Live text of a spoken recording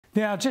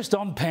Now, just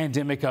on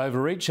pandemic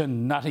overreach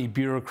and nutty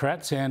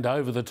bureaucrats and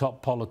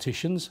over-the-top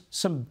politicians,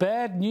 some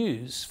bad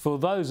news for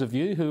those of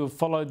you who have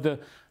followed the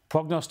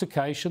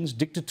prognostications,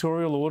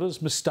 dictatorial orders,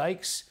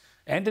 mistakes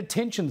and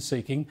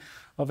attention-seeking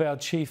of our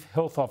chief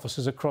health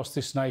officers across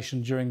this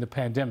nation during the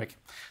pandemic.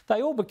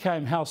 They all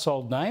became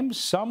household names.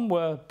 Some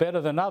were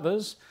better than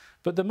others,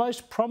 but the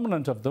most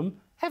prominent of them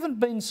haven't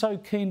been so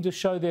keen to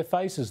show their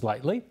faces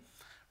lately.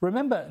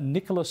 Remember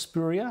Nicola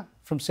Spurrier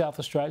from South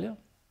Australia?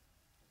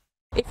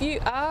 If you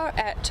are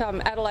at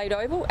Adelaide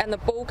Oval and the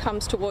ball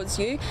comes towards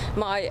you,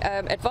 my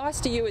advice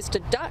to you is to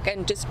duck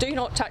and just do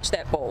not touch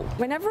that ball.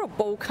 Whenever a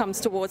ball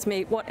comes towards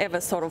me, whatever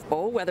sort of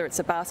ball, whether it's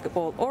a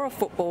basketball or a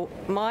football,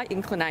 my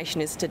inclination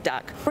is to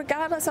duck.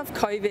 Regardless of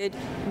COVID,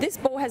 this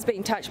ball has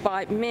been touched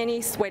by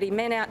many sweaty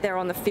men out there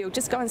on the field.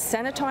 Just go and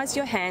sanitise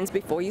your hands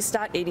before you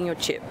start eating your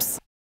chips.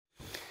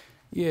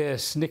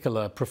 Yes,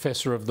 Nicola,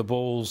 Professor of the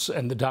Balls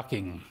and the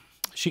Ducking.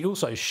 She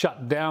also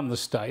shut down the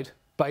state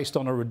based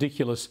on a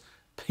ridiculous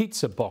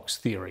pizza box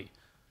theory.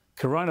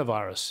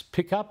 Coronavirus,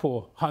 pick-up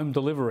or home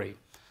delivery.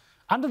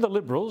 Under the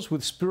Liberals,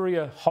 with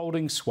Spurrier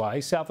holding sway,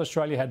 South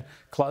Australia had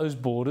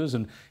closed borders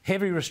and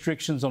heavy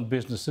restrictions on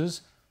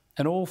businesses,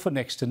 and all for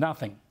next to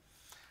nothing.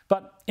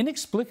 But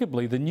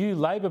inexplicably, the new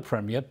Labor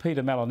Premier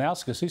Peter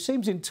Malinauskas, who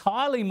seems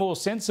entirely more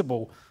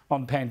sensible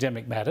on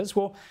pandemic matters,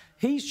 well,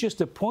 he's just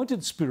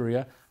appointed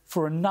Spurrier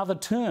for another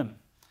term,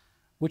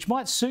 which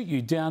might suit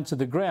you down to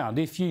the ground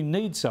if you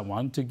need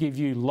someone to give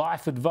you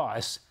life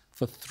advice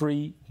for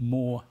 3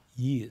 more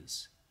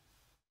years.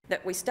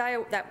 That we stay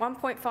that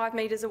 1.5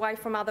 metres away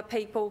from other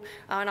people,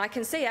 and I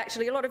can see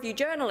actually a lot of you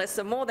journalists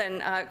are more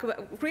than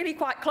really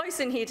quite close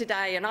in here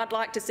today, and I'd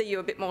like to see you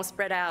a bit more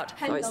spread out.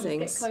 Those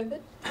things.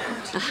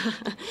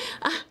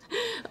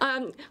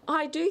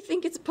 I do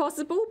think it's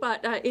possible,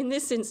 but in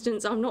this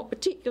instance I'm not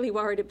particularly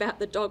worried about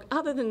the dog,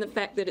 other than the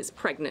fact that it's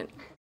pregnant.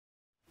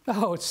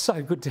 Oh, it's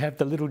so good to have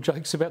the little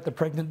jokes about the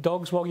pregnant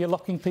dogs while you're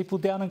locking people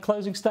down and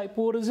closing state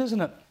borders,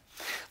 isn't it?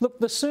 Look,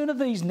 the sooner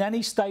these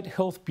nanny state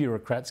health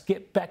bureaucrats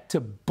get back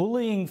to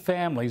bullying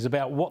families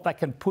about what they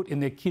can put in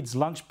their kids'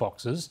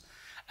 lunchboxes,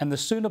 and the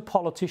sooner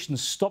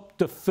politicians stop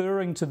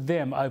deferring to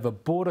them over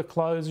border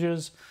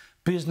closures,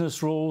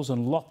 business rules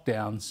and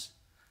lockdowns,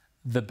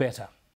 the better.